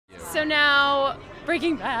So now,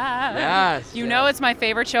 Breaking Bad. Yes. You know it's my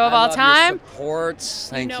favorite show of all time. Your support.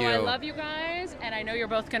 Thank you. I love you guys, and I know you're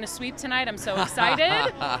both going to sweep tonight. I'm so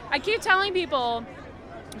excited. I keep telling people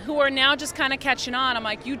who are now just kind of catching on, I'm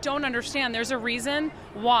like, you don't understand. There's a reason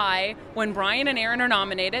why when Brian and Aaron are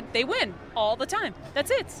nominated, they win all the time. That's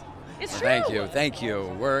it. It's true. Thank you.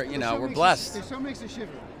 We're, we're blessed. The show makes a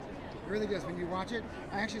shiver. It really does. When you watch it,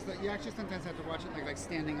 you actually sometimes have to watch it like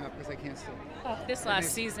standing up because I can't sit. Oh, this last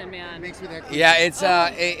season, man. It makes me that. Yeah, it's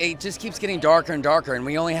it just keeps getting darker and darker, and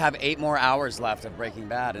we only have 8 more hours left of Breaking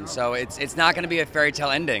Bad, and so it's not going to be a fairy tale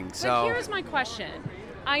ending. So but here's my question.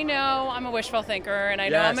 I know I'm a wishful thinker, and I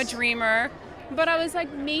know I'm a dreamer, but I was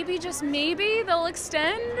like, maybe, just maybe, they'll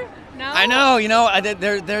extend? No? I know,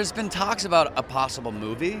 there's been talks about a possible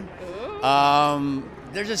movie. Ooh.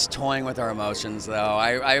 They're just toying with our emotions, though.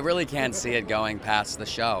 I really can't see it going past the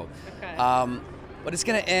show. Okay. But it's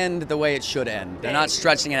going to end the way it should end. They're not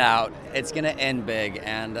stretching it out. It's going to end big,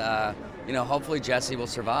 and hopefully Jesse will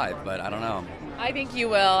survive, but I don't know. I think you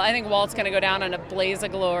will. I think Walt's going to go down in a blaze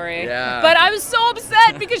of glory. Yeah. But I was so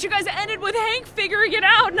upset because you guys ended with Hank figuring it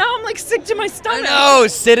out. Now I'm like sick to my stomach. I know,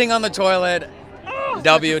 sitting on the toilet.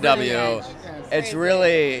 WW. It's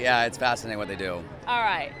really, it's fascinating what they do. All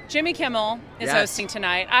right. Jimmy Kimmel is hosting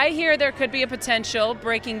tonight. I hear there could be a potential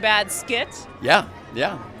Breaking Bad skit. Yeah. We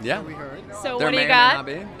heard. So There what do you may or may got? not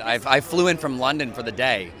be. I flew in from London for the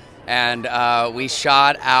day, and we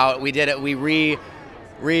shot out. We did it. We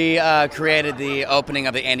recreated the opening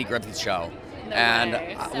of the Andy Griffith Show,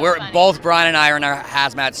 we're funny. both Brian and I are in our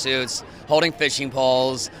hazmat suits, holding fishing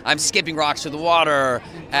poles. I'm skipping rocks through the water,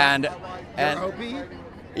 and Opie?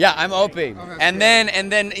 yeah, I'm Opie. Oh, and then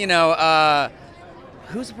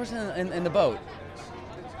who's the person in the boat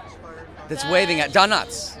that's waving at Don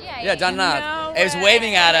Knotts? Yeah, Don Knotts. It was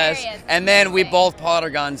waving at us, and then we both pull out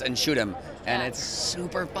our guns and shoot him, and it's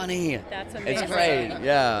super funny. That's amazing. It's great.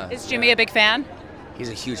 Yeah. Is Jimmy a big fan? He's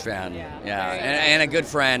a huge fan. Yeah. And a good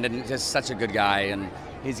friend, and just such a good guy, and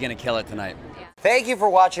he's gonna kill it tonight. Thank you for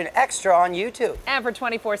watching Extra on YouTube. And for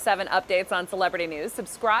 24/7 updates on celebrity news,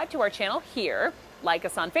 subscribe to our channel here, like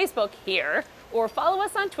us on Facebook here, or follow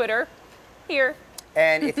us on Twitter here.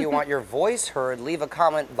 And if you want your voice heard, leave a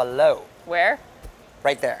comment below. Where?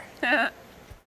 Right there.